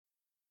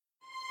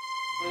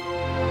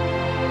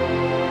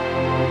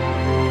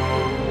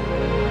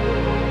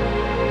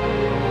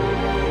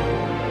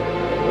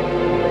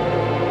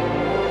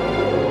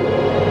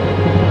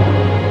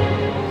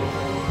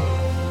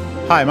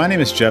Hi, my name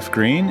is Jeff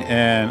Green,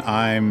 and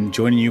I'm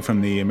joining you from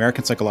the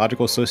American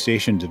Psychological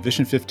Association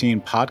Division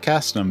 15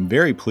 podcast. And I'm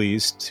very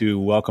pleased to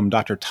welcome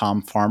Dr.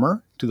 Tom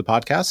Farmer to the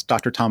podcast.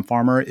 Dr. Tom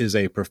Farmer is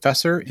a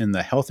professor in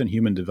the Health and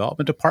Human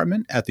Development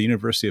Department at the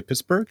University of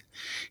Pittsburgh.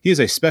 He is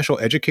a special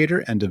educator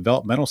and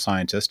developmental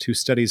scientist who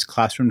studies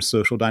classroom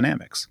social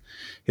dynamics.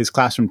 His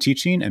classroom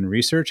teaching and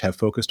research have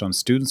focused on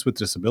students with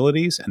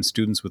disabilities and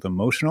students with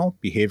emotional,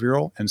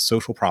 behavioral, and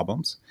social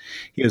problems.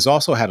 He has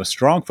also had a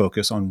strong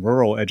focus on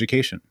rural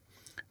education.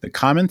 The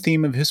common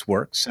theme of his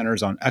work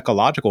centers on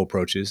ecological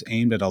approaches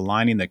aimed at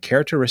aligning the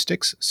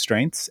characteristics,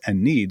 strengths,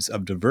 and needs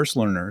of diverse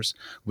learners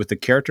with the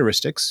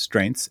characteristics,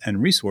 strengths,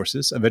 and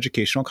resources of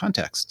educational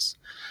contexts.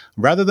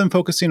 Rather than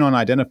focusing on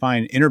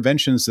identifying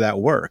interventions that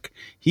work,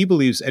 he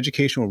believes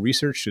educational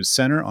research should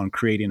center on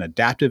creating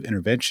adaptive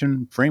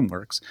intervention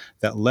frameworks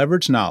that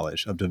leverage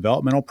knowledge of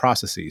developmental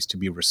processes to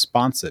be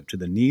responsive to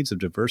the needs of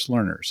diverse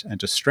learners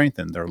and to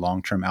strengthen their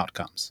long-term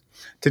outcomes.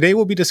 Today,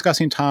 we'll be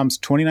discussing Tom's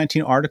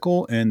 2019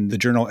 article in the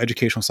journal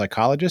Educational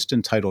Psychologist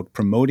entitled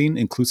Promoting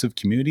Inclusive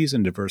Communities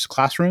in Diverse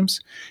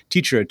Classrooms,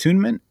 Teacher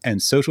Attunement,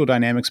 and Social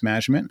Dynamics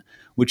Management,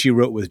 which he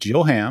wrote with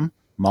Jill Ham,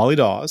 Molly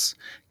Dawes,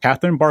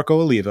 Catherine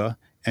Barco-Oliva,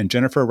 and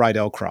Jennifer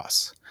Rydell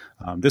Cross.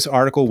 This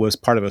article was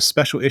part of a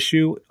special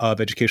issue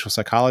of Educational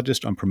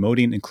Psychologist on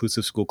promoting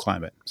inclusive school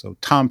climate. So,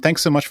 Tom,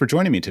 thanks so much for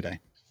joining me today.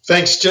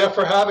 Thanks, Jeff,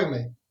 for having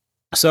me.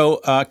 So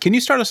can you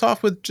start us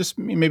off with just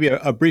maybe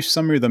a brief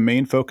summary of the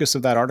main focus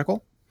of that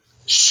article?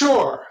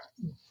 Sure.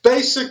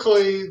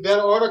 Basically, that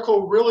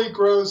article really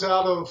grows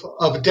out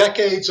of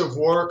decades of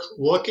work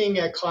looking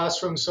at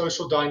classroom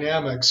social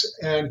dynamics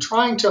and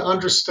trying to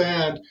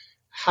understand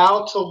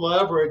how to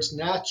leverage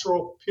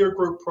natural peer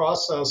group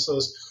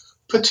processes,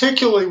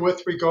 particularly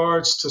with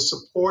regards to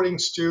supporting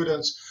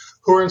students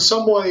who are in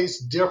some ways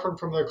different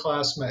from their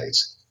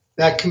classmates.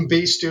 That can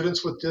be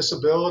students with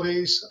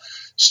disabilities,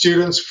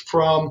 students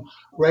from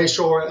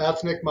racial or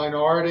ethnic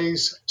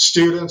minorities,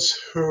 students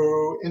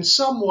who in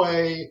some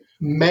way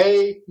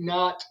may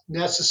not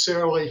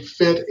necessarily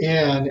fit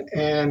in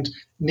and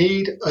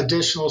need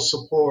additional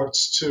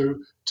supports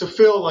to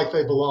feel like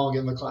they belong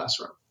in the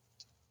classroom.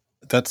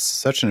 That's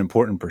such an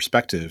important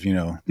perspective. You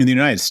know, in the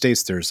United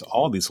States, there's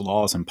all these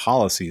laws and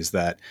policies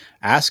that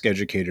ask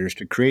educators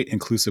to create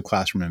inclusive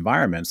classroom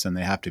environments, and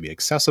they have to be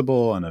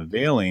accessible and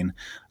availing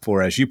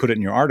for, as you put it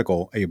in your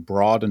article, a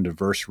broad and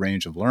diverse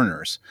range of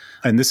learners.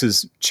 And this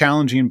is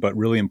challenging, but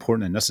really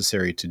important and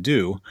necessary to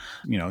do.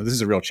 You know, this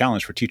is a real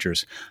challenge for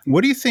teachers.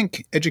 What do you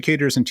think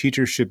educators and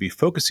teachers should be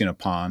focusing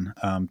upon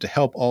to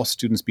help all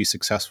students be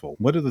successful?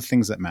 What are the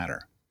things that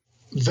matter?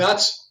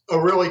 That's a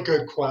really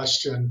good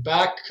question.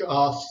 Back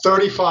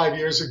 35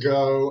 years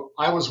ago,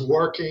 I was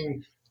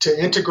working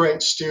to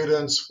integrate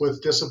students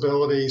with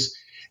disabilities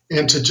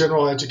into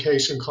general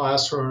education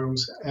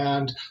classrooms.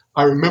 And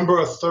I remember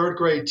a third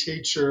grade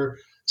teacher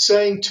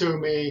saying to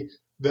me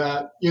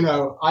that,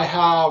 I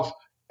have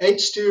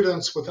 8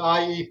 students with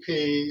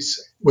IEPs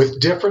with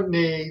different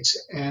needs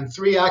and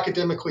 3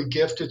 academically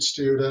gifted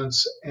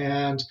students,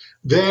 and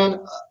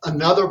then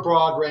another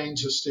broad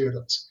range of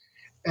students.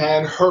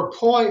 And her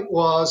point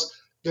was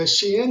that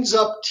she ends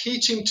up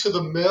teaching to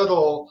the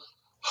middle,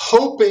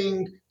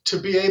 hoping to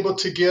be able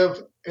to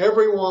give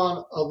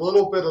everyone a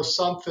little bit of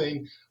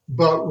something,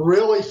 but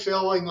really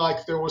feeling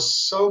like there was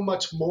so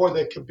much more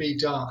that could be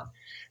done.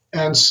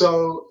 And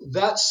so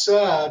that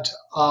said,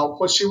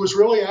 what she was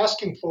really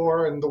asking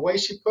for, and the way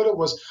she put it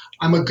was,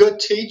 I'm a good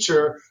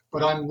teacher,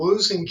 but I'm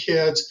losing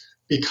kids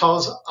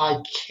because I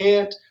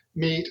can't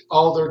meet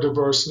all their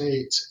diverse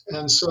needs.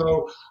 And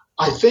so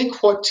I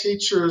think what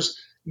teachers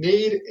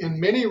need in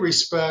many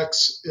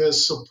respects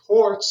is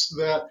supports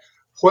that,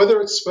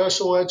 whether it's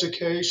special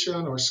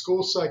education or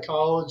school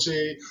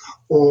psychology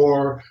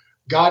or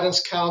guidance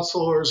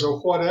counselors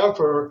or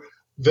whatever,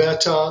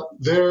 that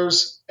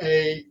there's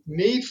a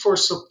need for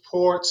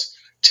supports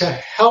to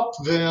help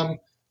them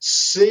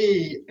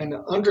see and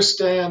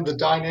understand the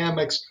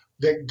dynamics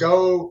that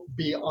go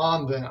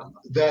beyond them.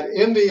 That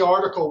in the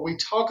article, we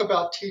talk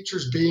about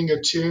teachers being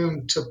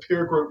attuned to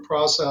peer group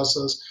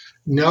processes,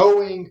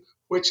 knowing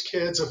which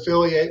kids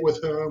affiliate with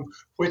whom,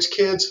 which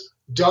kids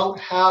don't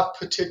have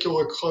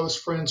particular close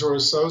friends or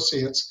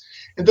associates,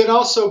 and then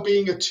also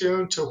being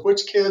attuned to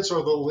which kids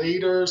are the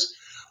leaders,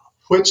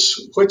 which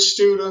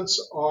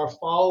students are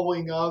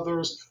following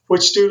others,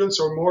 which students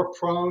are more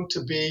prone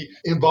to be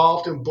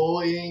involved in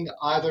bullying,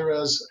 either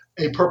as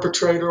a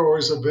perpetrator or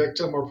as a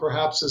victim, or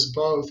perhaps as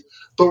both,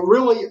 but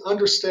really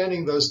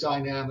understanding those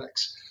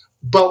dynamics.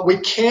 But we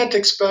can't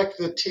expect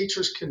that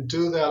teachers can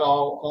do that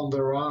all on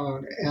their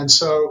own. And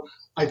so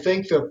I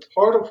think that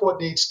part of what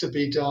needs to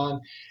be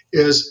done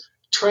is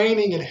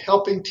training and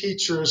helping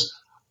teachers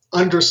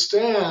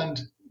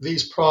understand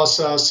these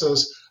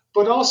processes,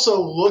 but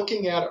also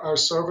looking at our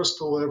service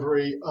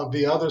delivery of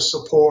the other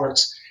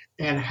supports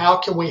and how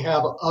can we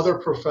have other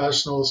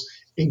professionals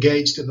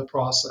engaged in the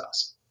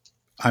process.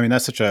 I mean,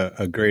 that's such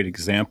a great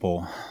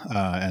example.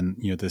 And,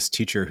 you know, this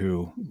teacher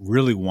who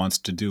really wants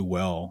to do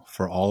well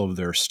for all of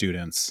their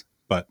students,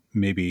 but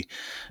maybe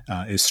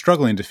is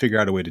struggling to figure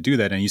out a way to do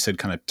that. And you said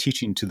kind of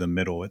teaching to the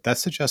middle. That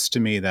suggests to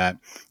me that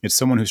it's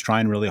someone who's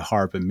trying really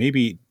hard, but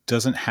maybe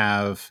doesn't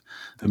have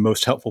the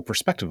most helpful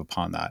perspective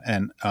upon that.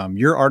 And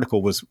your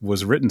article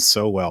was written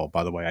so well,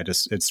 by the way.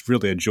 It's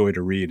really a joy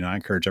to read, and I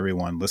encourage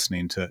everyone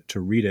listening to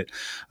read it.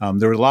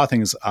 There were a lot of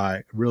things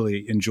I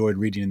really enjoyed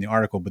reading in the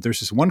article, but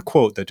there's this one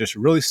quote that just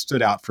really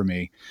stood out for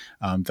me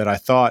that I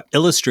thought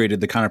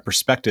illustrated the kind of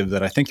perspective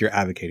that I think you're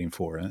advocating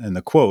for. And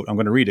the quote, I'm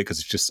going to read it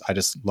because I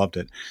just loved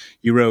it.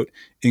 You wrote,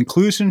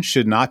 "Inclusion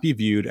should not be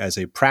viewed as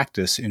a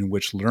practice in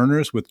which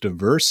learners with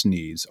diverse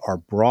needs are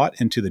brought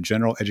into the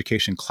general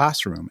education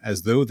classroom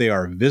as though they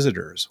are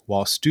visitors,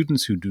 while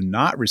students who do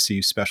not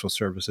receive special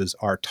services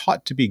are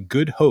taught to be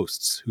good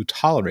hosts who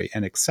tolerate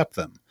and accept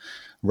them.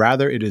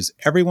 Rather, it is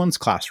everyone's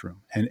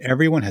classroom, and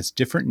everyone has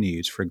different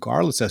needs,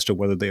 regardless as to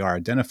whether they are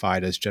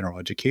identified as general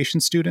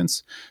education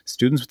students,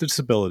 students with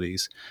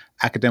disabilities,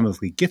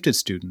 academically gifted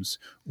students,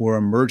 or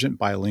emergent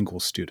bilingual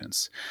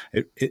students."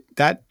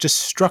 That just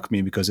struck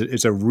me because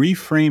it's a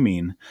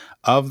reframing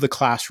of the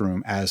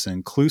classroom as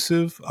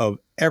inclusive of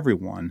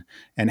everyone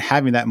and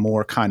having that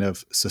more kind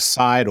of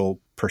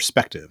societal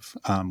perspective,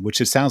 which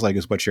it sounds like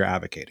is what you're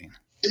advocating.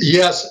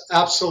 Yes,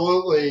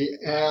 absolutely.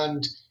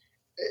 And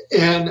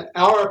in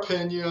our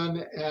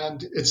opinion,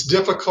 and it's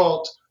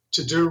difficult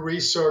to do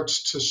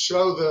research to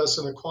show this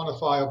in a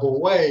quantifiable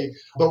way,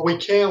 but we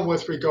can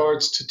with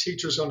regards to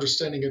teachers'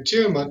 understanding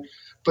attunement.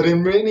 But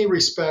in many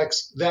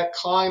respects, that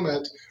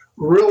climate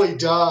really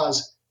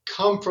does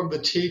come from the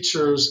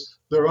teachers,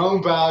 their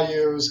own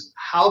values,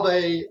 how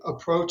they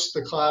approach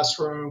the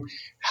classroom,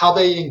 how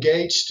they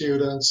engage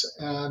students,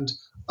 and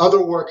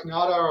other work,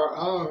 not our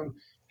own,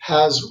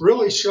 has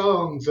really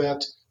shown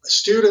that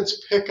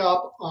students pick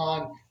up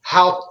on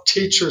how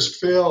teachers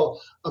feel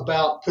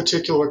about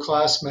particular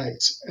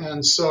classmates.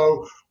 And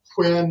so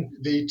when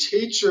the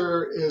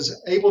teacher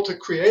is able to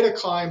create a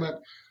climate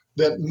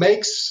that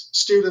makes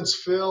students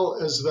feel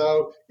as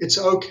though it's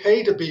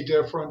okay to be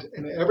different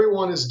and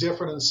everyone is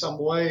different in some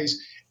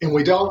ways, and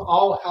we don't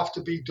all have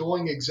to be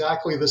doing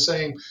exactly the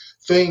same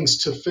things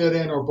to fit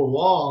in or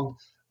belong,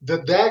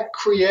 that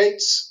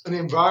creates an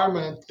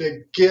environment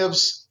that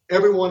gives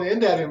everyone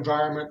in that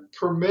environment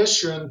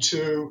permission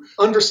to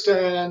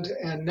understand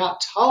and not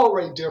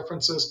tolerate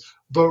differences,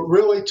 but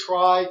really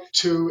try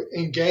to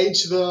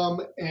engage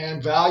them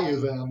and value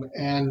them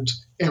and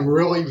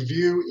really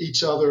view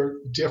each other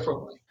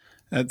differently.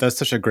 That's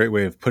such a great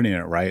way of putting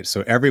it, right?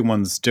 So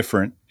everyone's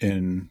different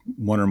in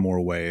one or more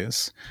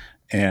ways.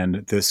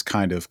 And this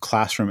kind of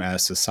classroom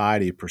as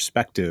society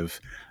perspective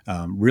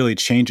really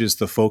changes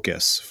the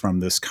focus from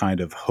this kind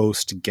of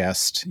host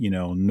guest,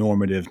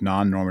 normative,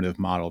 non-normative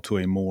model to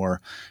a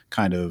more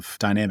kind of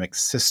dynamic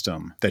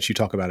system that you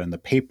talk about in the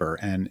paper.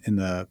 And in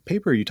the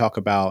paper, you talk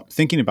about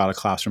thinking about a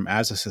classroom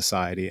as a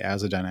society,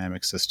 as a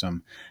dynamic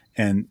system,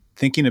 and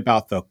thinking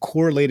about the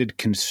correlated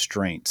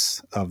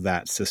constraints of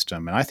that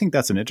system. And I think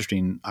that's an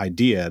interesting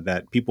idea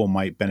that people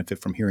might benefit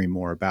from hearing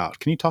more about.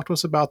 Can you talk to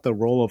us about the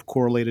role of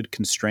correlated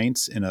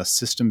constraints in a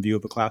system view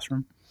of a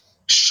classroom?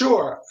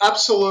 Sure,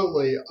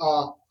 absolutely.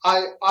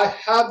 I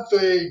had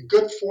the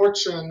good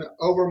fortune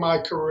over my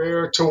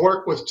career to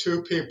work with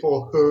two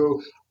people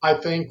who I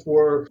think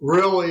were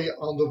really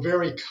on the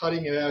very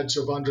cutting edge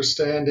of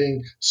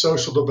understanding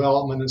social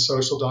development and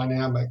social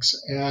dynamics.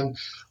 And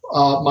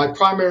my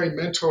primary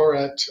mentor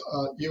at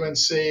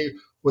UNC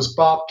was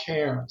Bob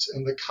Cairns.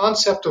 And the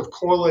concept of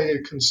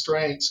correlated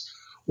constraints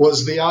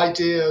was the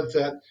idea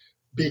that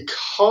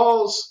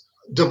because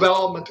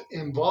development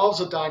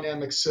involves a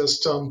dynamic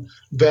system,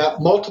 that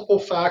multiple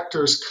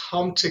factors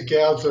come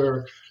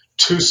together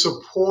to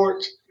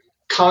support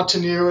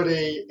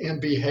continuity in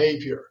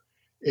behavior.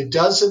 It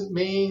doesn't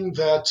mean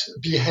that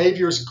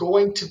behavior is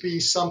going to be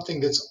something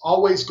that's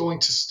always going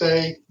to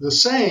stay the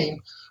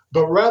same,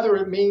 but rather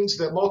it means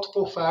that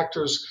multiple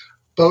factors,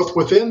 both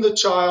within the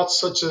child,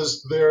 such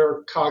as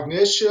their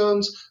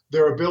cognitions,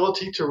 their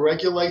ability to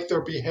regulate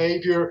their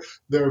behavior,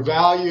 their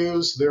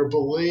values, their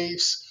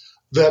beliefs,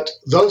 that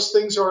those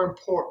things are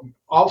important.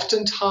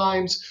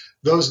 Oftentimes,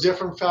 those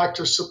different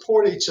factors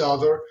support each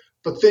other,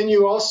 but then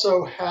you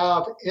also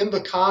have in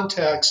the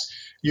context,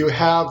 you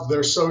have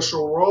their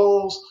social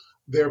roles,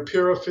 their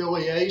peer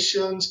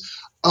affiliations,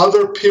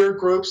 other peer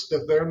groups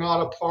that they're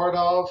not a part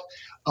of.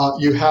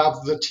 You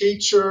have the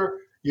teacher,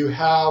 you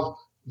have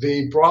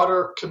the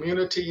broader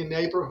community and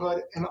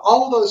neighborhood, and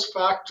all of those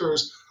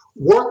factors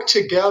work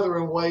together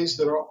in ways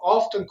that are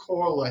often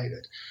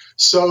correlated.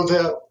 So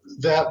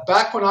that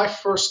back when I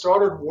first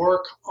started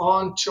work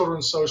on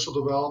children's social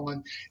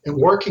development and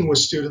working with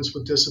students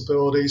with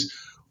disabilities,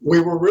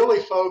 we were really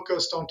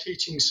focused on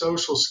teaching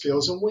social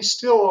skills, and we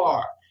still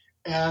are.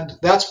 And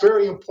that's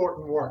very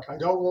important work. I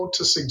don't want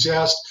to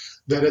suggest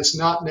that it's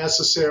not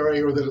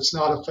necessary or that it's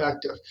not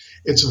effective.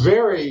 It's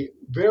very,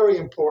 very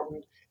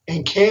important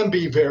and can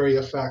be very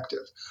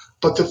effective.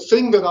 But the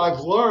thing that I've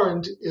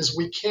learned is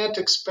we can't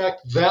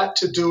expect that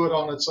to do it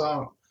on its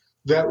own,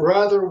 that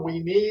rather we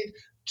need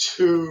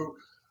to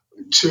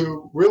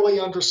really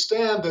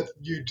understand that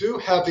you do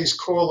have these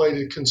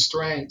correlated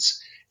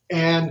constraints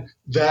and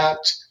that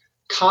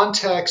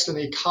context and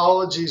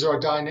ecologies are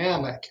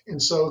dynamic.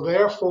 And so,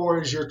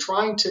 therefore, as you're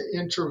trying to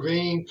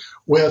intervene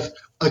with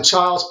a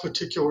child's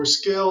particular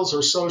skills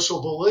or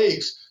social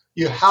beliefs,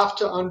 you have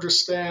to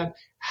understand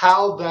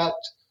how that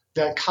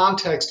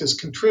context is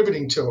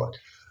contributing to it.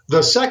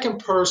 The second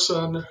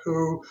person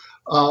who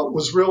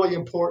was really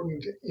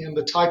important in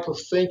the type of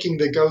thinking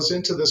that goes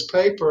into this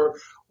paper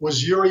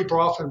was Urie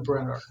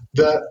Bronfenbrenner.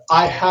 That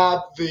I had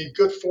the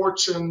good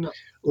fortune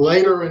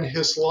later in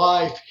his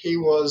life, he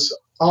was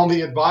on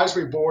the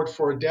advisory board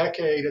for a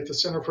decade at the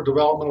Center for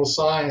Developmental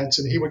Science,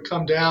 and he would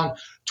come down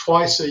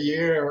twice a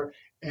year,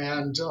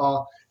 and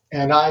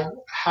I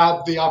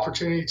had the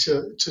opportunity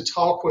to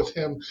talk with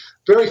him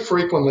very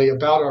frequently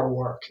about our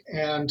work.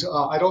 And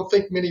I don't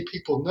think many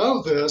people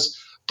know this,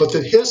 but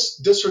that his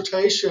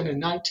dissertation in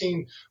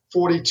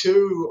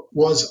 1942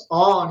 was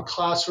on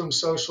classroom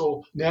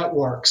social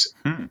networks,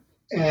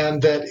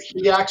 and that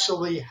he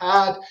actually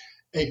had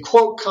a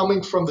quote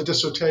coming from the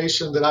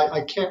dissertation that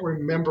I can't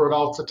remember it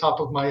off the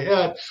top of my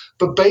head,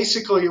 but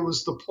basically it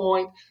was the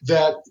point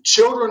that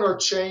children are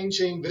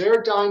changing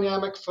their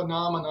dynamic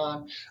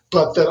phenomenon,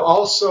 but that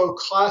also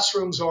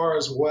classrooms are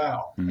as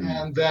well,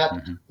 and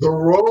that the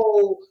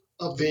role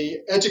of the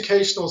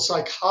educational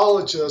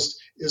psychologist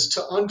is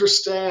to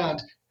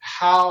understand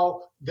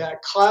how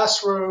that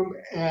classroom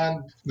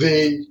and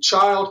the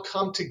child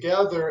come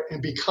together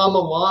and become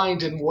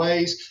aligned in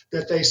ways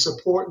that they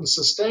support and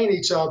sustain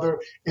each other.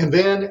 And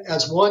then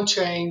as one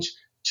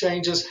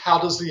changes, how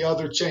does the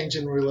other change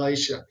in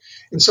relation?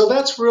 And so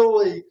that's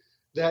really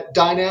that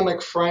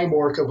dynamic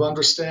framework of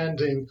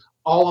understanding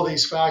all of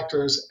these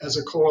factors as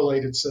a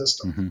correlated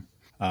system.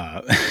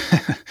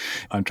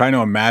 I'm trying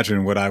to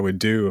imagine what I would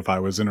do if I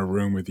was in a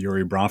room with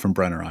Urie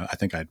Bronfenbrenner. I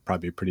think I'd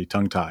probably be pretty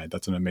tongue-tied.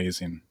 That's an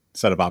amazing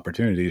set of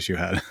opportunities you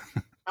had.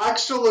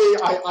 Actually,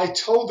 I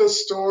told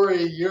this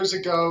story years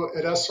ago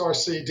at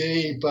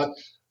SRCD, but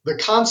the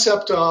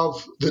concept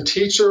of the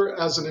teacher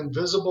as an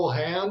invisible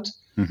hand,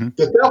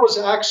 that was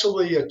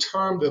actually a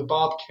term that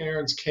Bob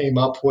Cairns came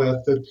up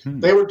with, that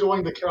they were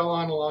doing the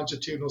Carolina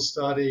Longitudinal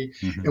Study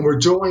and were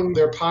doing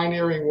their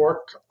pioneering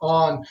work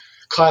on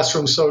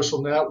classroom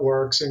social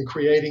networks and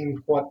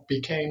creating what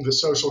became the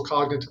social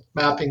cognitive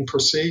mapping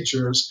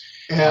procedures.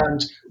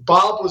 And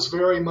Bob was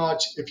very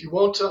much, if you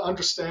want to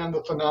understand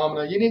the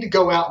phenomena, you need to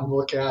go out and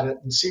look at it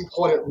and see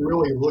what it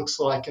really looks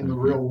like in the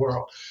real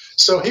world.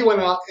 So he went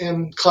out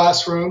in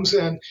classrooms,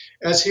 and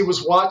as he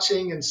was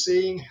watching and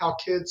seeing how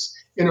kids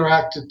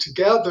interacted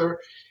together,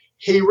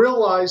 he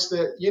realized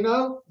that,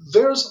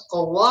 there's a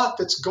lot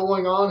that's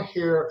going on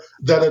here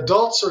that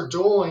adults are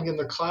doing in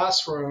the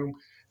classroom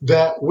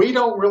that we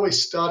don't really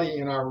study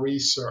in our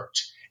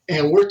research.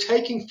 And we're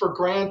taking for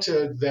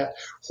granted that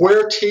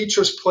where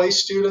teachers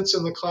place students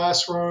in the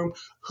classroom,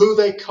 who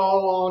they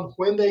call on,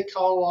 when they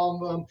call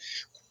on them,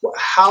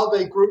 how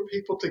they group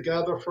people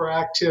together for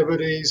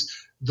activities,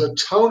 the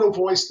tone of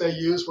voice they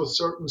use with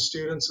certain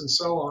students, and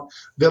so on,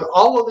 that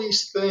all of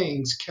these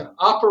things can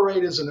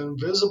operate as an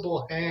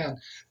invisible hand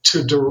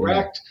to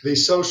direct the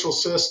social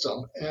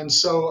system. And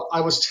so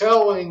I was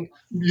telling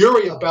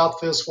Urie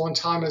about this one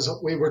time as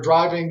we were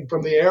driving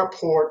from the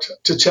airport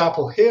to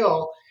Chapel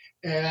Hill,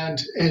 and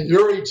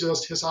Urie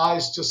his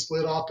eyes just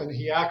lit up, and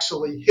he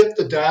actually hit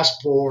the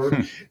dashboard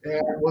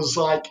and was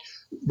like,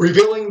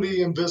 revealing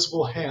the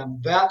invisible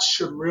hand. That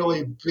should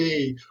really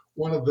be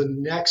one of the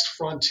next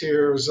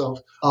frontiers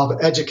of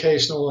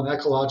educational and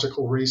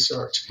ecological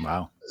research.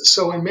 Wow.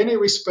 So in many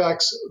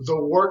respects,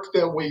 the work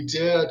that we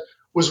did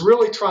was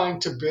really trying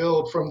to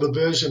build from the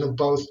vision of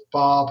both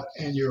Bob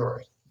and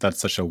Urie. That's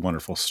such a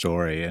wonderful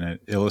story, and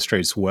it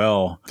illustrates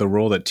well the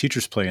role that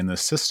teachers play in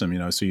this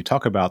system. So you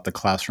talk about the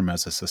classroom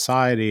as a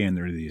society, and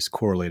there are these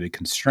correlated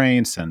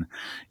constraints, and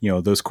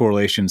those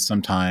correlations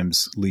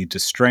sometimes lead to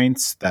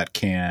strengths that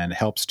can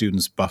help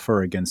students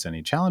buffer against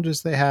any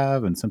challenges they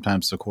have, and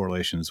sometimes the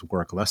correlations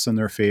work less in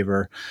their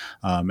favor.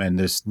 And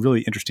this really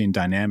interesting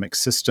dynamic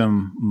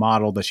system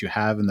model that you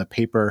have in the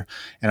paper,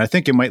 and I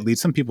think it might lead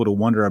some people to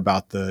wonder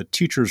about the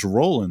teacher's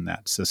role in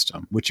that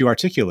system, which you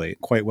articulate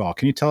quite well.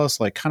 Can you tell us,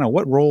 kind of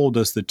what role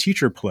does the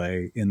teacher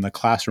play in the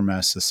classroom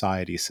as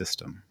society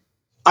system?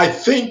 I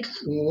think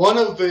one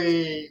of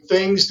the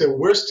things that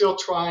we're still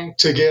trying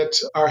to get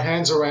our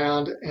hands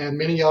around, and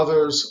many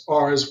others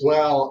are as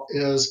well,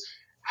 is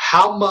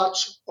how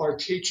much are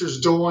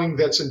teachers doing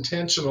that's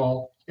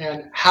intentional,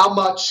 and how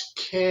much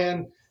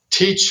can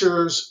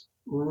teachers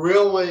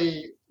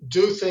really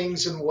do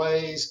things in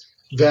ways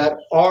that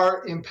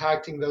are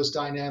impacting those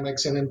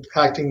dynamics and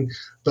impacting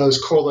those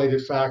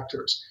correlated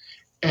factors.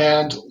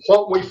 And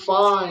what we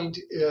find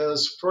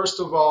is, first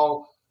of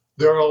all,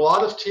 there are a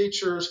lot of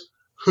teachers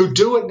who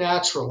do it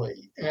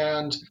naturally,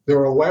 and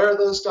they're aware of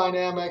those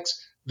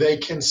dynamics. They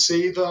can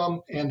see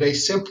them, and they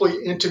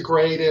simply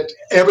integrate it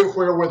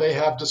everywhere where they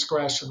have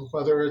discretion,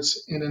 whether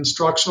it's in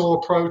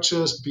instructional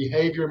approaches,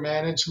 behavior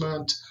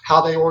management,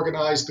 how they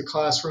organize the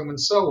classroom,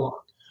 and so on.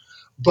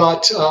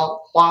 But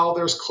while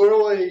there's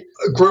clearly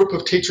a group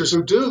of teachers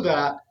who do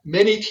that,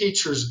 many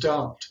teachers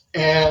don't.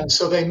 And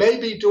so they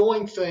may be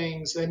doing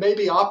things, they may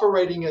be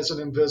operating as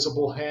an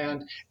invisible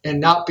hand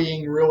and not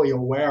being really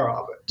aware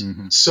of it.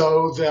 Mm-hmm.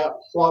 So that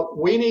what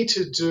we need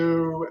to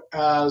do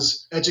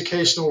as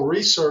educational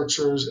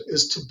researchers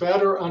is to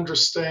better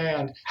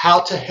understand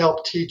how to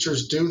help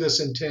teachers do this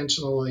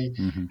intentionally,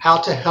 Mm-hmm. how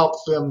to help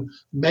them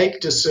make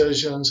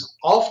decisions,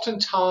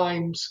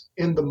 oftentimes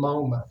in the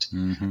moment.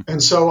 Mm-hmm.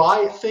 And so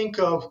I think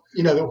of,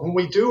 that when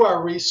we do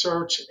our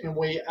research and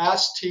we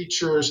ask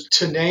teachers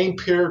to name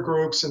peer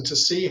groups and to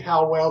see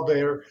how well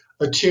they're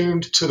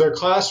attuned to their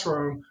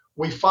classroom,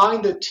 we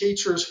find that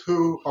teachers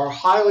who are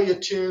highly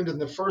attuned in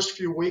the first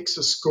few weeks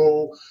of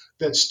school,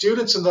 that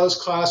students in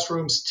those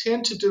classrooms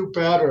tend to do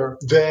better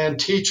than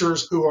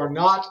teachers who are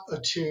not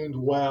attuned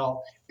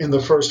well in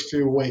the first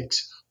few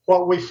weeks.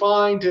 What we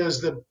find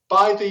is that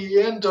by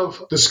the end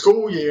of the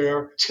school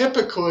year,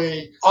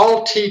 typically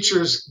all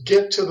teachers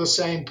get to the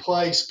same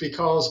place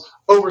because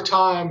over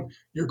time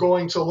you're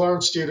going to learn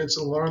students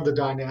and learn the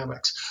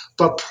dynamics.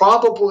 But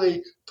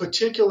probably,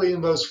 particularly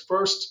in those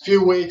first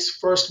few weeks,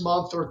 first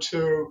month or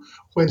two,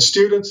 when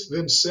students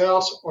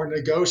themselves are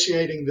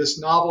negotiating this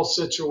novel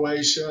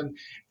situation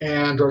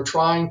and are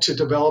trying to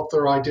develop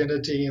their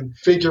identity and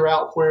figure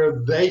out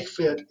where they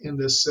fit in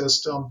this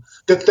system,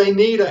 that they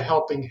need a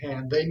helping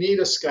hand, they need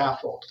a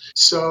scaffold.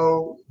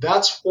 So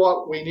that's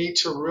what we need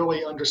to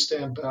really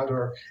understand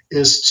better,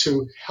 is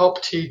to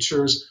help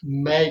teachers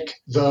make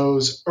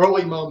those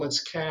early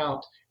moments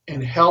count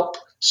and help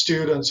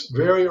students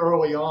very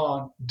early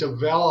on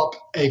develop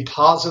a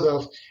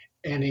positive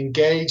and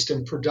engaged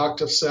and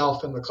productive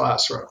self in the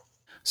classroom.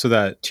 So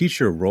that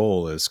teacher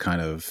role is kind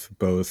of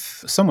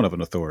both somewhat of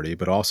an authority,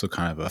 but also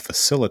kind of a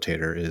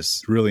facilitator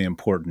is really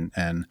important.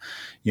 And,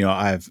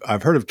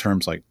 I've heard of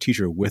terms like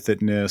teacher with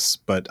itness,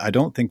 but I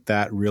don't think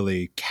that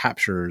really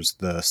captures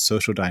the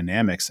social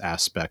dynamics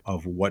aspect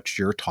of what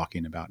you're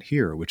talking about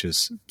here, which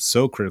is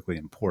so critically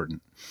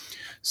important.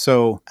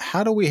 So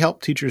how do we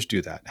help teachers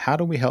do that? How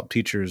do we help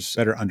teachers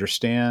better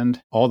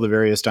understand all the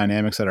various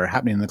dynamics that are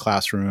happening in the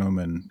classroom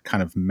and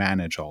kind of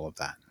manage all of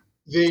that?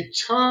 The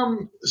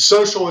term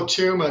social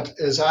attunement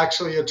is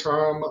actually a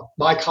term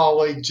my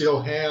colleague Jill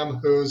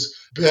Ham, who's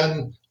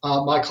been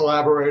my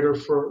collaborator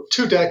for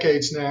 2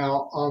 decades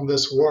now on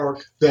this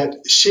work, that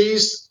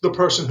she's the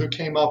person who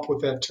came up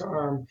with that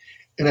term.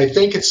 And I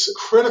think it's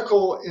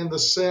critical in the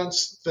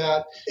sense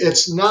that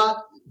it's not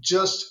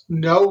just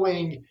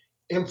knowing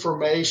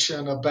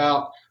information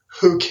about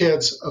who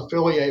kids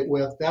affiliate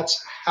with.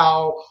 That's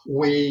how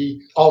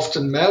we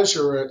often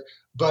measure it,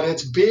 but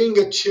it's being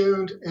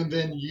attuned and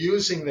then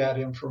using that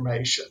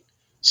information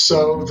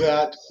so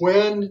that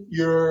when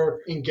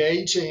you're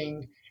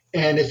engaging,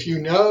 and if you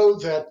know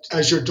that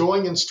as you're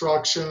doing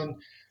instruction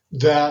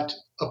that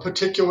a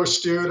particular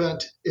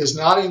student is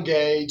not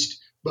engaged,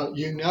 but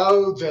you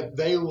know that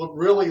they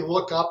really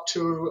look up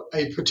to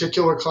a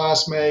particular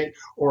classmate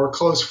or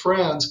close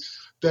friends,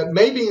 that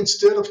maybe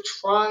instead of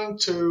trying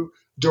to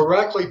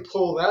directly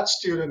pull that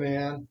student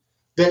in,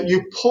 that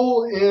you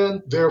pull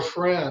in their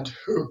friend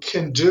who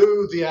can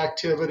do the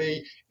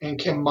activity and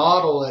can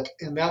model it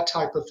and that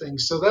type of thing.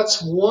 So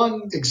that's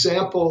one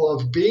example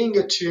of being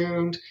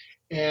attuned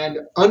and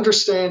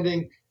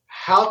understanding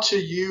how to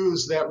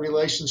use that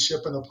relationship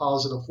in a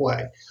positive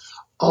way.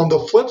 On the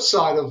flip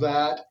side of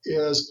that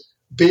is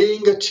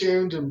being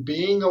attuned and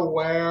being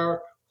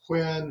aware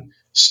when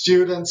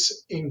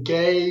students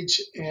engage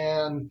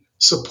and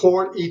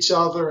support each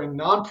other in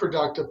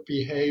non-productive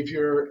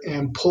behavior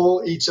and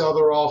pull each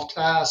other off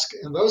task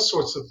and those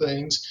sorts of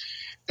things.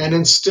 And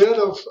instead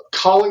of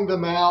calling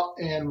them out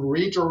and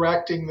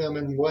redirecting them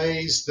in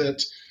ways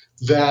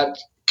that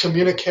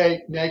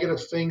communicate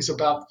negative things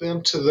about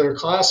them to their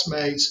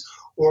classmates,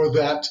 or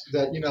that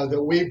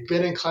we've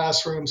been in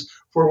classrooms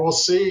where we'll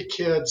see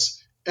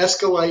kids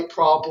escalate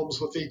problems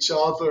with each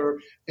other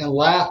and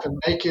laugh and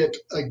make it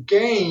a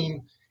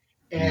game,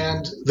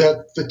 and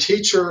that the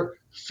teacher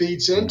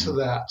feeds into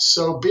that.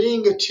 So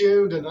being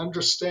attuned and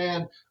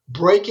understand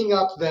breaking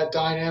up that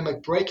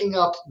dynamic, breaking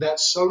up that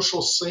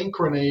social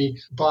synchrony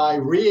by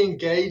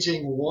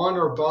re-engaging one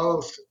or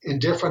both in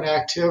different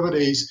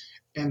activities.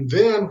 And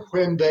then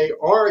when they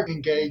are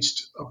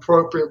engaged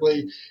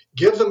appropriately,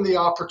 give them the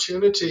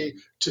opportunity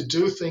to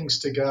do things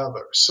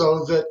together,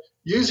 so that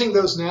using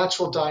those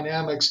natural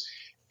dynamics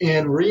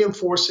in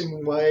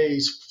reinforcing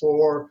ways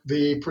for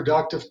the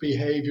productive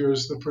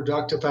behaviors, the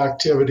productive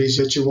activities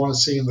that you want to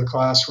see in the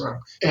classroom.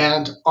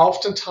 And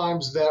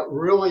oftentimes that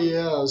really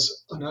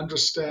is an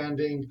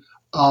understanding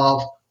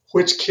of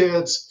which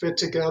kids fit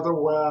together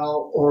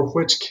well, or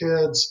which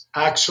kids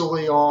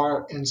actually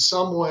are in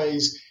some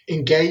ways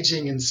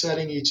engaging and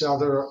setting each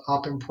other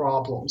up in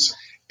problems.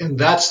 And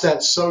that's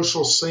that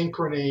social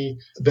synchrony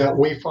that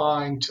we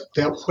find,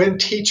 that when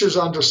teachers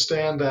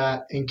understand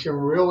that and can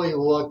really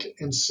look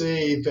and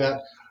see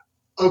that,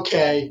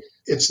 okay,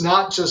 it's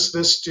not just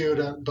this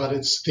student, but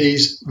it's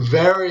these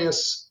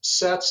various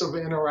sets of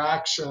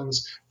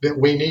interactions that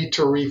we need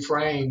to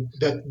reframe,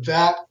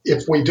 that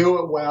if we do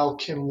it well,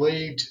 can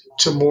lead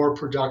to more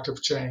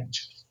productive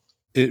change.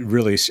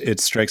 It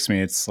strikes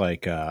me. It's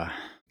like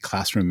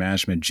classroom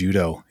management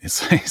judo.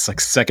 It's like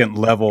second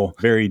level,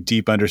 very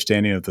deep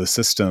understanding of the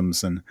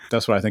systems, and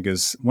that's what I think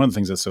is one of the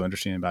things that's so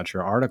interesting about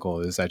your article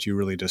is that you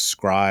really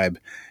describe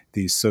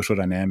these social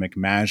dynamic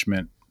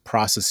management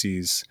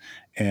processes,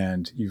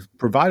 and you've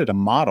provided a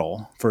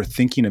model for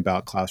thinking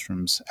about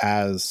classrooms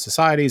as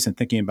societies and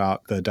thinking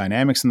about the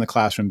dynamics in the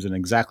classrooms and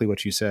exactly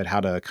what you said, how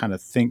to kind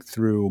of think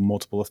through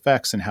multiple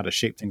effects and how to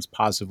shape things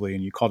positively.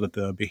 And you called it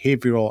the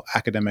behavioral,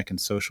 academic,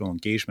 and social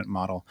engagement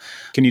model.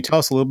 Can you tell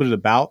us a little bit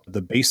about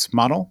the BASE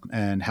model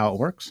and how it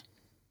works?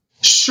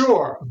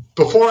 Sure.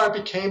 Before I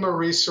became a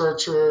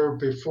researcher,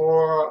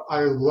 before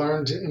I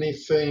learned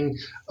anything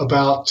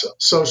about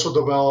social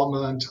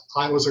development,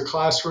 I was a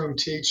classroom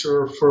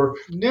teacher for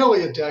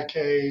nearly a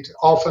decade,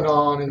 off and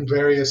on in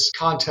various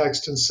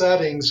contexts and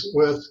settings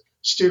with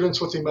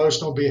students with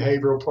emotional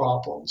behavioral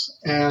problems.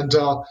 And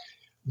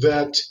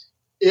that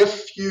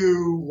if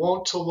you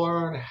want to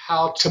learn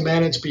how to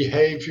manage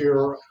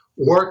behavior,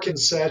 work in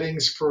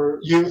settings for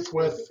youth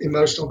with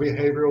emotional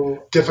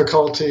behavioral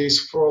difficulties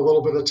for a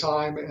little bit of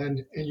time,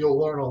 and you'll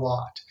learn a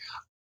lot.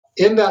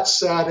 In that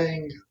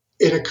setting,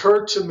 it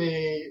occurred to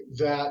me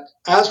that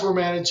as we're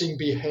managing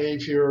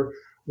behavior,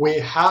 we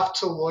have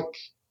to look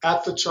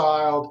at the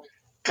child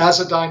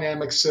as a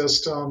dynamic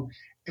system,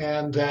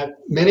 and that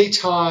many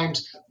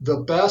times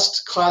the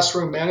best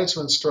classroom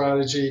management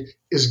strategy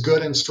is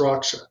good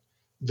instruction.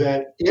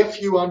 That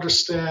if you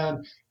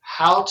understand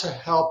how to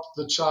help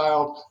the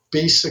child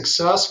be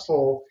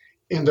successful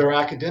in their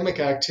academic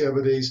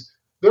activities,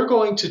 they're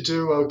going to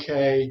do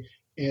okay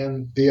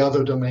in the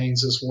other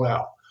domains as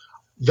well.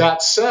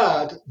 That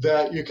said,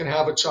 that you can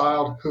have a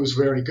child who's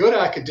very good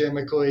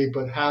academically,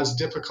 but has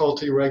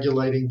difficulty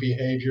regulating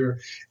behavior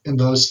in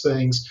those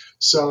things.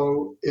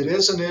 So it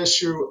is an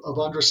issue of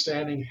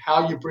understanding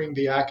how you bring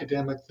the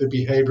academic, the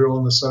behavioral,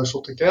 and the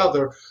social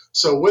together.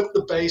 So with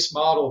the BASE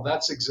model,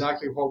 that's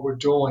exactly what we're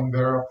doing.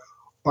 There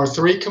are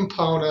three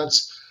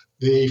components.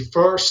 The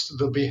first,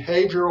 the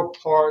behavioral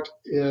part,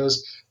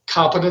 is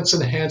competence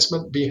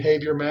enhancement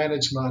behavior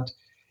management.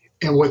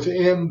 And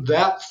within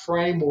that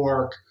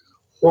framework,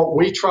 what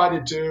we try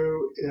to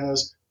do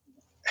is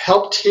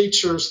help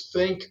teachers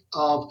think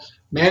of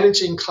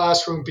managing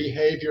classroom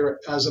behavior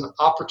as an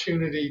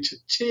opportunity to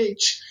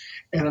teach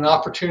and an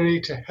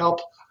opportunity to help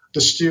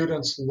the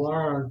students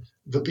learn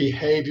the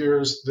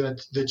behaviors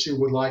that you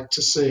would like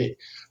to see.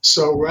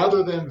 So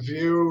rather than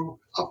view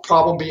a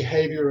problem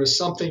behavior as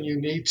something you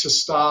need to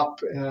stop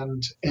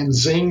and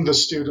zing the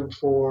student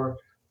for,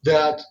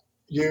 that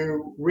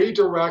you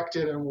redirect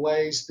it in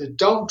ways that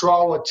don't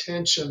draw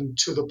attention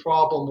to the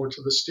problem or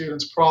to the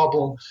student's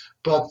problem,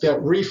 but that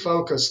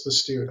refocus the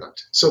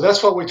student. So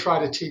that's what we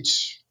try to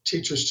teach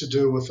teachers to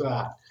do with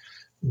that.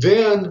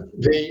 Then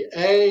the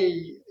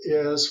A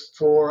is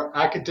for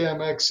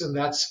academics, and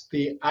that's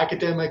the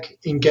academic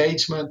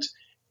engagement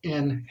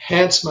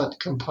enhancement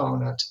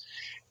component.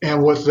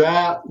 And with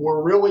that,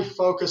 we're really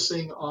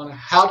focusing on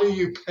how do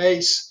you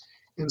pace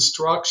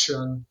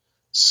instruction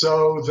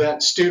so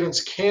that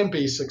students can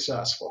be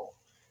successful.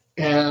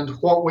 And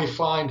what we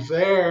find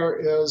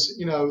there is,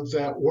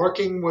 that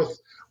working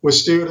with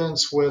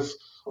students with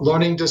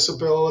learning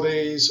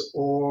disabilities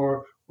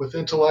or with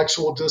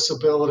intellectual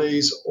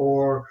disabilities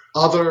or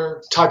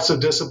other types of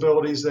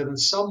disabilities that in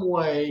some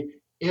way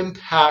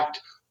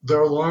impact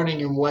their learning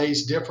in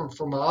ways different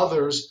from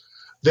others,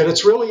 that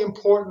it's really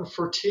important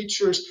for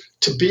teachers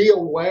to be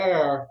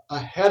aware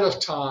ahead of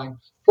time,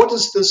 what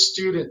does this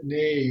student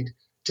need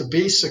to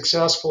be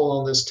successful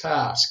on this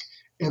task?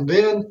 And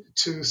then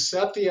to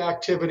set the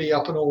activity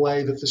up in a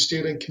way that the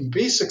student can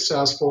be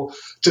successful,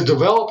 to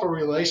develop a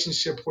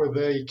relationship where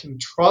they can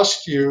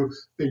trust you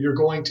that you're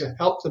going to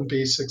help them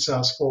be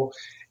successful,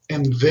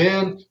 and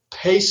then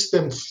pace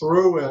them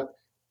through it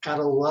at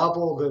a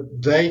level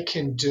that they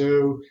can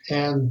do,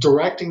 and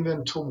directing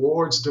them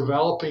towards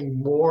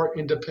developing more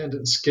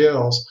independent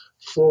skills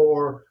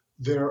for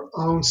their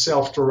own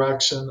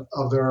self-direction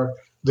of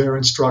their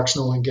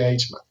instructional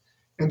engagement.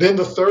 And then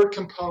the third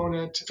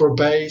component for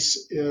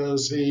BASE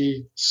is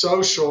the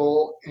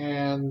social,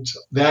 and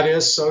that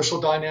is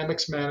social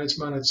dynamics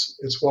management.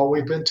 It's what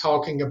we've been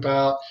talking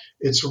about.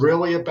 It's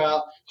really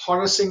about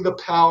harnessing the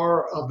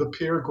power of the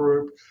peer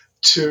group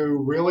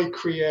to really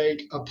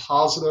create a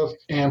positive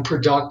and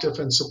productive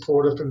and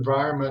supportive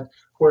environment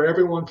where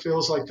everyone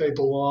feels like they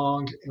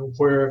belong and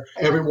where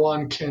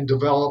everyone can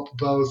develop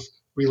both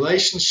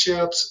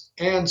relationships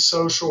and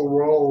social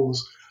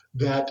roles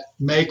that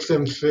make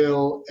them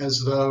feel as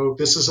though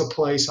this is a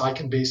place I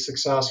can be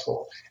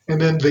successful.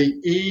 And then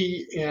the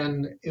E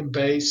in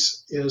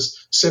BASE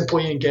is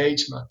simply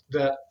engagement,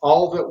 that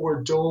all that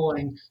we're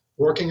doing,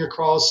 working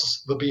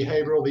across the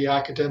behavioral, the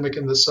academic,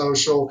 and the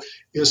social,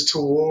 is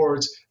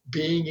towards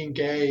being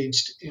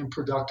engaged in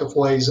productive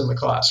ways in the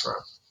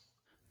classroom.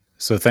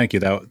 So thank you.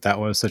 That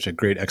was such a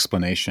great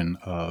explanation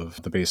of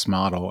the base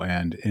model.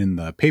 And in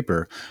the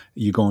paper,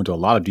 you go into a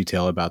lot of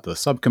detail about the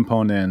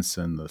subcomponents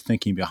and the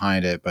thinking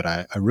behind it. But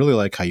I really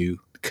like how you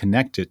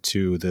connect it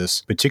to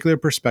this particular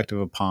perspective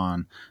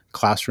upon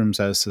classrooms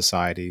as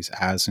societies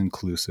as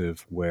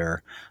inclusive,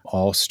 where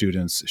all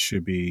students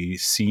should be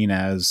seen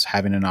as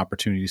having an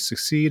opportunity to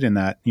succeed, and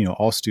that,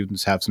 all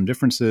students have some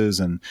differences,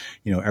 and,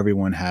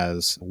 everyone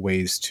has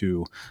ways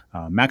to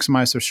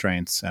maximize their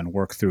strengths and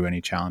work through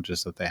any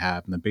challenges that they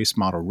have. And the BASE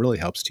model really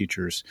helps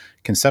teachers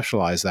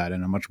conceptualize that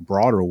in a much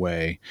broader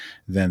way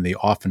than the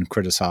often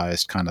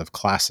criticized kind of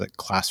classic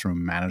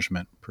classroom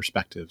management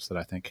perspectives that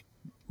I think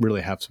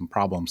really have some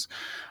problems.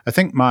 I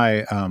think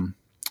my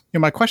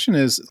question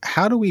is,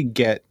 how do we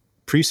get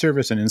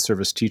pre-service and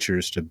in-service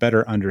teachers to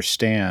better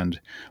understand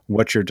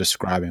what you're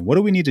describing? What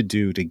do we need to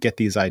do to get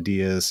these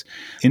ideas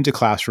into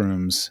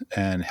classrooms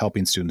and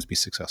helping students be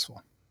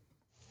successful?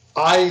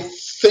 I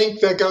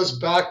think that goes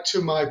back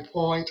to my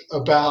point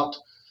about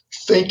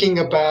thinking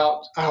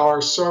about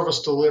our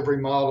service delivery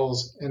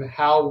models and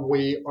how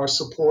we are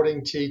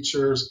supporting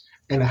teachers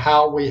and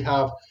how we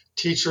have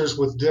teachers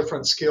with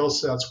different skill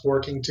sets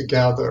working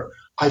together.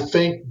 I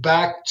think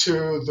back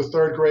to the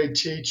third grade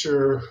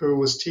teacher who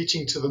was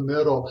teaching to the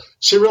middle.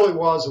 She really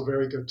was a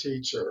very good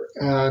teacher,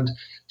 and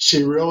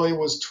she really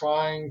was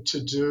trying to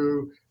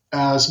do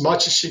as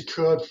much as she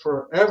could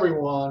for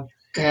everyone.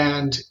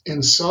 And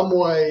in some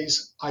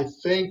ways, I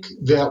think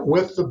that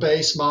with the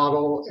BASE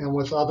model and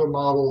with other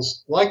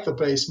models like the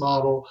BASE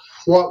model,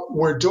 what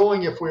we're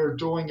doing, if we're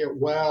doing it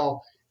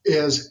well,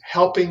 is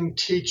helping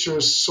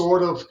teachers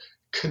sort of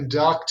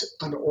conduct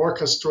an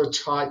orchestra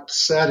type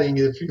setting,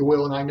 if you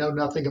will. And I know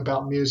nothing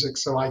about music,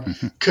 so I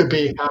could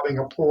be having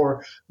a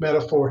poor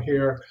metaphor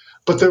here.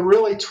 But they're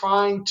really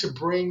trying to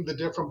bring the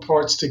different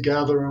parts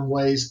together in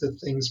ways that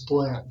things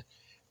blend.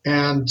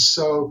 And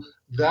so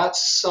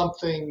that's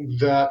something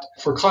that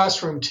for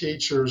classroom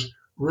teachers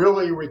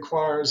really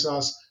requires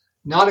us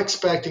not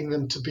expecting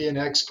them to be an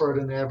expert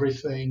in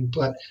everything,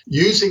 but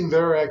using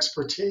their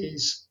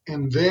expertise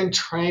and then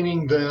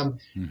training them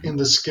in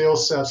the skill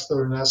sets that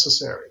are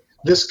necessary.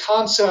 This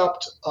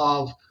concept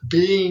of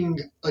being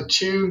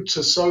attuned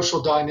to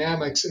social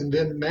dynamics and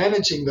then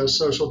managing those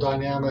social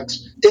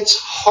dynamics, it's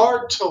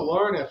hard to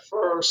learn at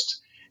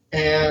first.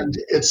 And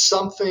it's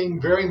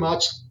something very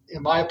much,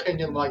 in my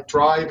opinion, like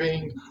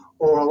driving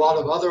or a lot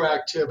of other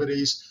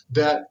activities,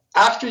 that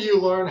after you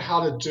learn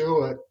how to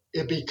do it,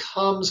 it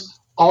becomes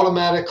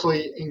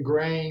automatically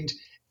ingrained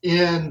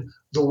in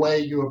the way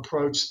you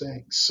approach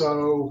things.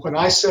 So when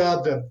I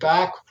said that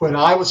back when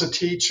I was a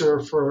teacher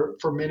for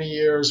many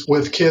years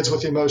with kids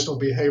with emotional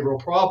behavioral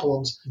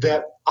problems,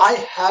 that I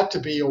had to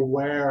be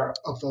aware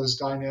of those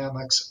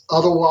dynamics.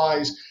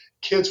 Otherwise,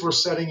 kids were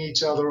setting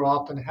each other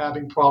up and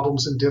having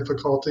problems and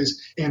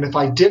difficulties. And if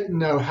I didn't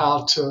know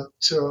how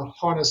to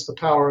harness the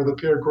power of the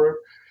peer group,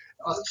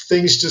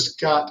 things just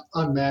got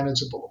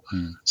unmanageable.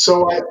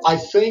 So I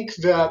think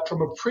that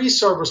from a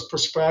pre-service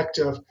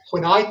perspective,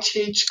 when I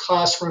teach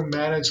classroom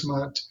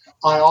management,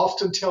 I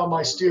often tell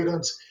my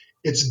students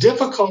it's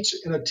difficult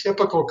in a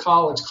typical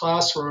college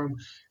classroom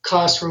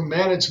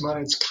management.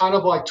 It's kind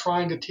of like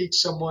trying to teach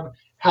someone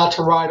how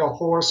to ride a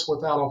horse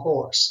without a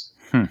horse.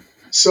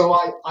 So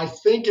I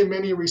think in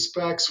many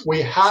respects,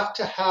 we have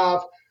to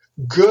have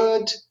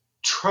good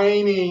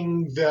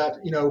training that,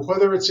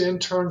 whether it's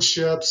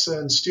internships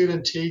and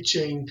student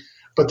teaching,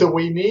 but that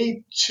we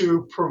need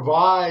to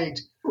provide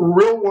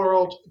real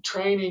world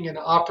training and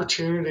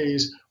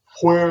opportunities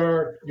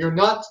where you're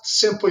not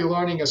simply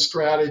learning a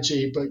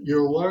strategy, but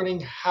you're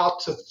learning how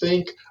to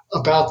think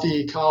about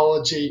the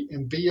ecology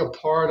and be a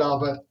part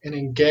of it and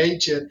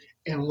engage it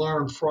and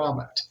learn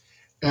from it.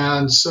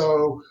 And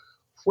so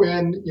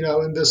when,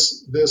 in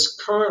this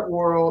current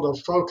world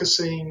of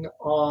focusing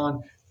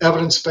on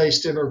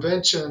evidence-based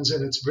interventions,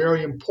 and it's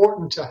very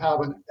important to have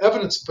an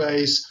evidence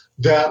base,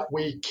 that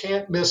we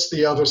can't miss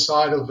the other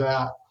side of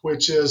that,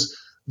 which is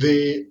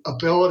the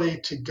ability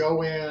to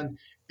go in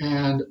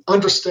and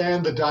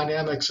understand the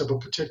dynamics of a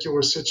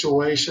particular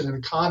situation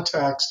and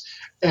context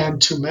and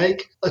to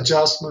make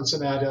adjustments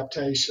and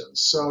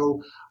adaptations.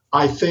 So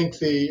I think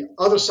the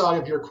other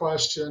side of your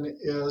question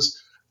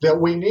is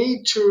that we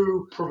need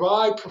to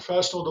provide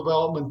professional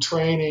development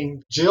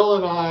training. Jill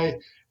and I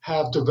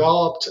have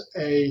developed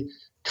a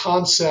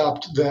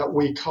concept that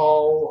we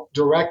call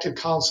directed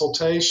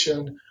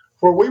consultation,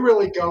 where we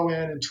really go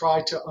in and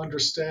try to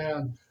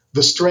understand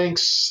the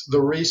strengths,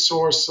 the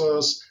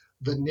resources,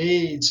 the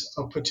needs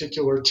of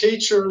particular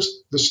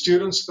teachers, the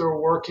students they're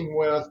working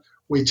with.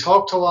 We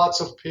talk to lots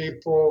of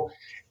people,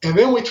 and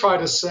then we try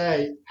to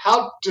say,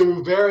 how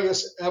do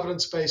various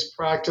evidence-based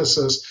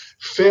practices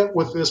fit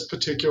with this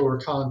particular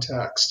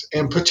context?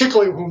 And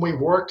particularly when we've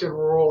worked in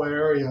rural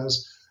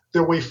areas,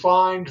 that we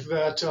find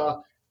that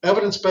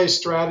evidence-based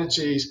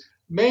strategies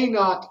may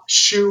not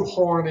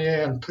shoehorn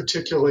in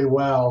particularly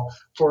well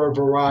for a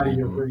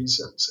variety of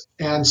reasons.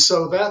 And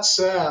so that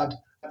said,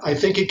 I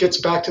think it gets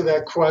back to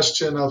that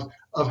question of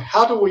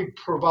how do we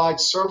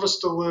provide service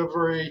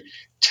delivery,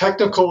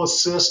 technical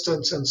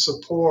assistance, and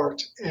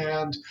support.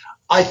 And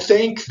I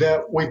think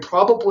that we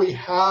probably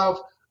have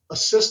a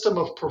system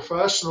of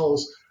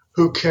professionals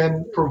who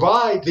can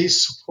provide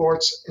these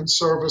supports and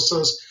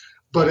services,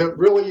 But it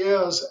really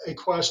is a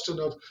question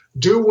of,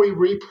 do we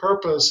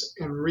repurpose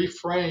and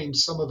reframe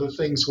some of the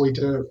things we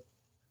do?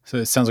 So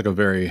it sounds like a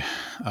very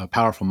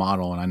powerful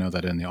model. And I know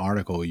that in the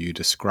article you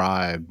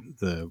describe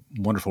the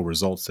wonderful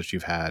results that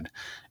you've had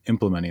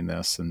implementing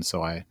this. And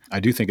so I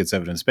do think it's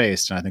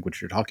evidence-based. And I think what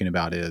you're talking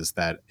about is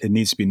that it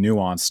needs to be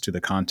nuanced to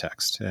the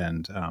context.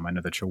 And I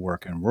know that your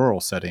work in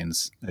rural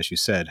settings, as you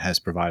said, has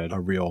provided a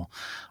real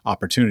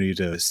opportunity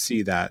to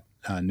see that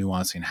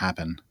nuancing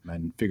happen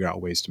and figure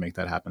out ways to make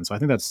that happen. So I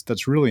think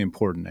that's really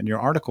important. And your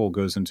article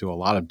goes into a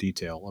lot of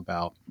detail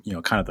about,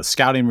 kind of the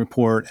scouting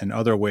report and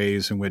other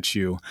ways in which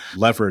you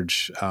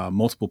leverage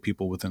multiple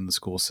people within the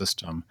school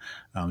system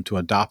to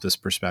adopt this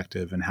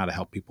perspective and how to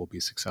help people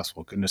be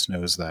successful. Goodness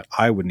knows that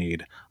I would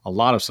need a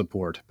lot of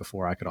support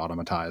before I could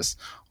automatize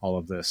all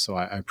of this. So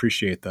I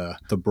appreciate the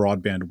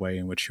broadband way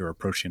in which you're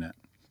approaching it.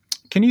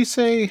 Can you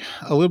say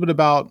a little bit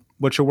about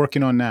what you're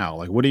working on now?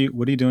 Like, what are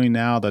you doing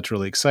now that's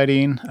really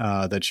exciting,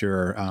 that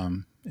you're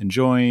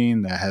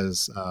enjoying, that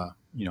has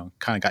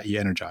kind of got you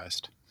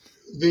energized?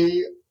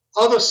 The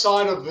other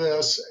side of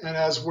this, and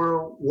as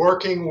we're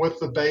working with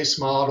the base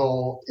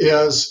model,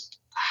 is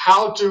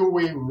how do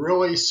we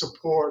really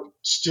support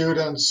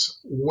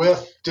students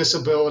with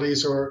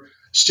disabilities or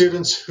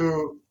students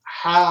who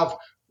have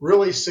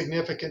really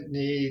significant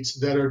needs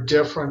that are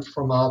different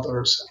from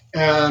others.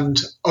 And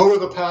over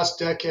the past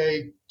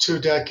decade, 2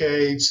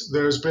 decades,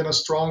 there's been a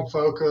strong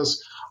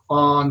focus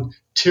on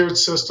tiered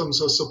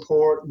systems of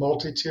support,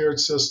 multi-tiered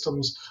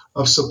systems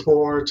of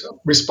support,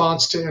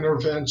 response to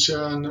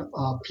intervention,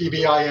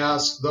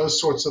 PBIS, those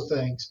sorts of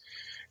things.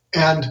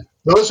 And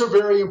those are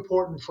very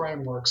important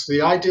frameworks.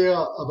 The idea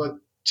of a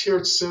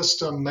tiered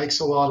system makes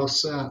a lot of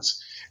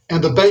sense.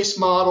 And the base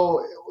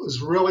model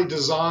is really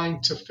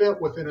designed to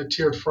fit within a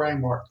tiered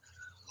framework.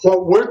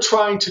 What we're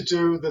trying to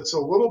do that's a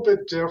little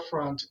bit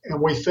different,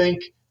 and we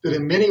think that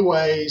in many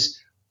ways,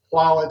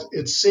 while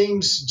it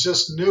seems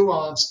just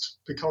nuanced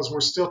because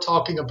we're still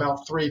talking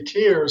about 3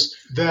 tiers,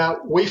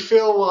 that we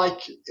feel like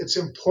it's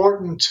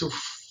important to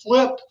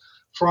flip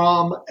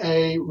from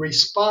a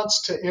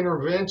response to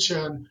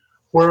intervention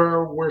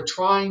where we're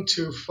trying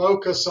to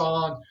focus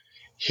on,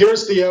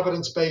 here's the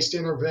evidence-based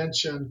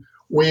intervention.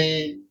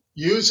 We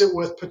use it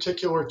with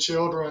particular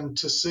children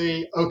to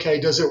see, okay,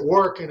 does it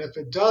work? And if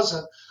it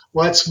doesn't,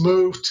 let's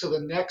move to the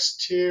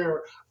next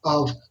tier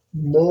of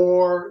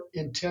more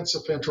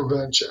intensive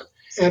intervention.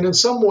 And in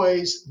some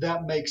ways,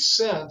 that makes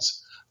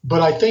sense.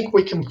 But I think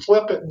we can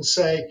flip it and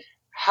say,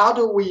 how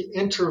do we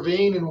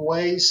intervene in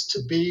ways to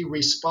be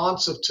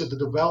responsive to the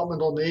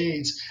developmental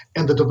needs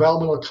and the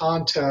developmental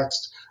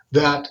context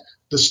that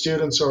the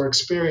students are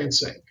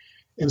experiencing?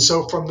 And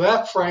so from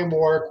that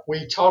framework,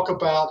 we talk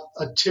about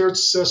a tiered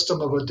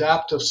system of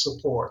adaptive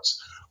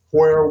supports,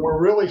 where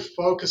we're really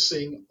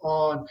focusing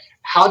on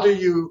how do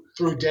you,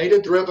 through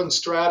data-driven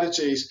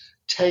strategies,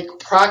 take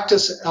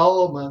practice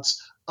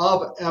elements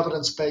of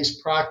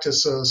evidence-based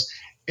practices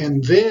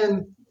and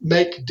then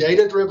make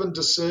data-driven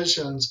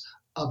decisions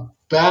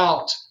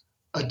about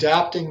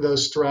adapting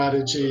those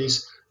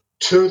strategies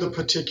to the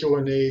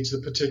particular needs,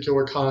 the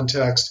particular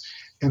context,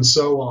 and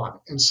so on.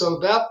 And so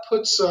that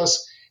puts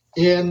us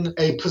in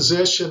a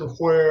position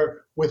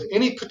where with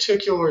any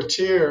particular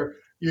tier,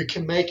 you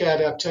can make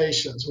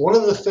adaptations. One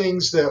of the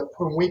things that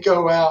when we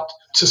go out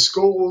to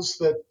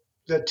schools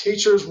that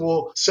teachers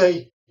will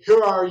say, here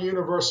are our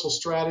universal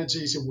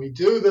strategies, and we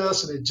do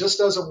this, and it just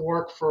doesn't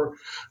work for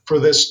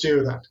this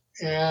student.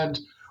 And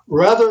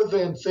rather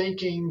than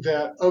thinking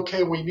that,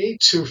 okay, we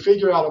need to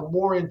figure out a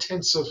more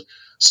intensive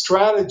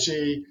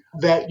strategy,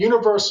 that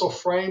universal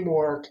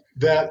framework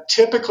that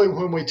typically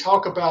when we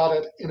talk about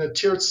it in a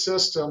tiered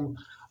system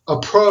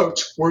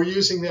approach, we're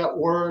using that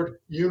word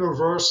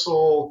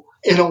universal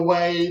in a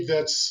way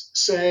that's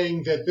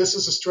saying that this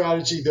is a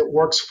strategy that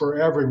works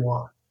for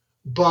everyone.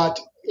 But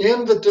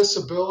in the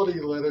disability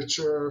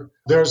literature,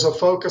 there's a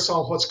focus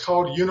on what's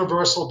called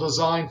universal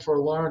design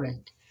for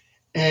learning.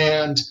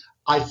 And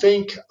I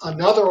think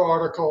another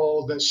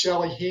article that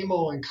Shelley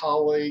Hemel and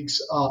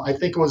colleagues, I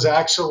think it was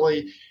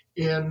actually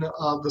in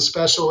the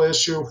special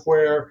issue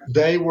where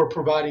they were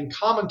providing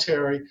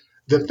commentary,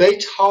 that they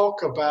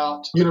talk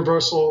about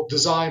universal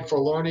design for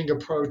learning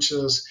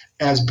approaches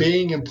as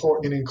being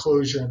important in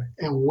inclusion.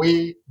 And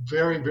we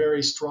very,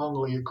 very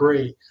strongly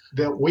agree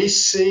that we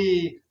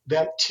see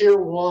that tier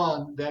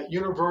 1, that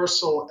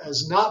universal,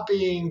 as not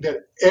being that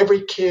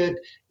every kid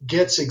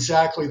gets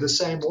exactly the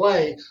same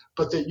way,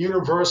 but that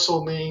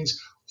universal means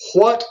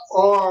what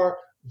are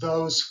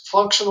those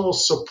functional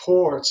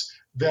supports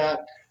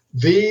that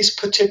these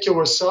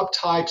particular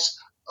subtypes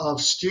of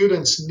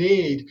students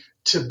need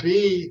to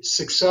be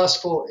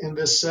successful in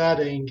this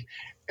setting,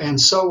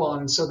 and so on.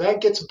 And so that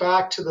gets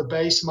back to the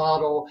base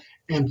model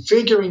and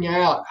figuring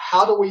out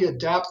how do we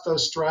adapt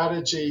those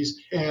strategies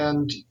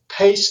and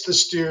pace the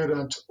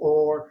student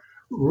or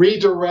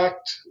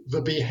redirect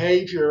the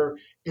behavior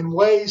in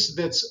ways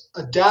that's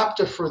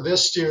adaptive for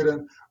this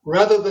student,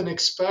 rather than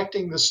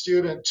expecting the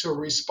student to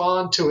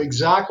respond to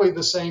exactly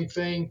the same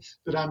thing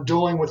that I'm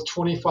doing with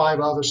 25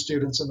 other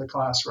students in the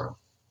classroom.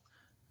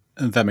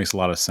 That makes a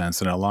lot of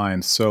sense and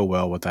aligns so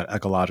well with that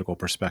ecological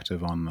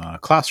perspective on the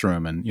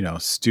classroom.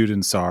 And,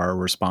 students are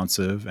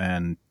responsive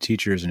and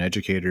teachers and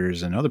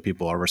educators and other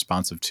people are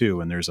responsive too.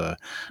 And there's a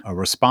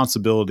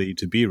responsibility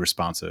to be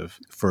responsive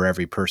for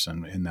every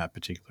person in that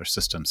particular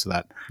system. So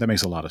that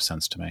makes a lot of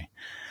sense to me.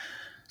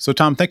 So,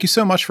 Tom, thank you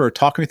so much for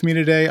talking with me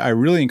today. I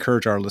really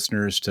encourage our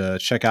listeners to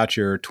check out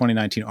your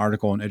 2019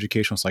 article in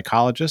Educational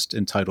Psychologist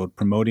entitled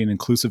Promoting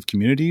Inclusive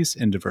Communities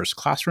in Diverse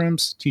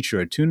Classrooms, Teacher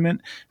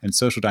Attunement, and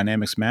Social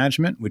Dynamics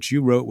Management, which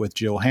you wrote with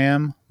Jill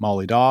Ham,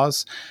 Molly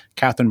Dawes,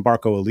 Catherine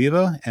Barco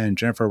Oliva, and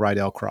Jennifer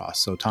Rydell Cross.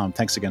 So, Tom,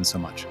 thanks again so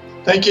much.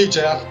 Thank you,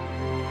 Jeff.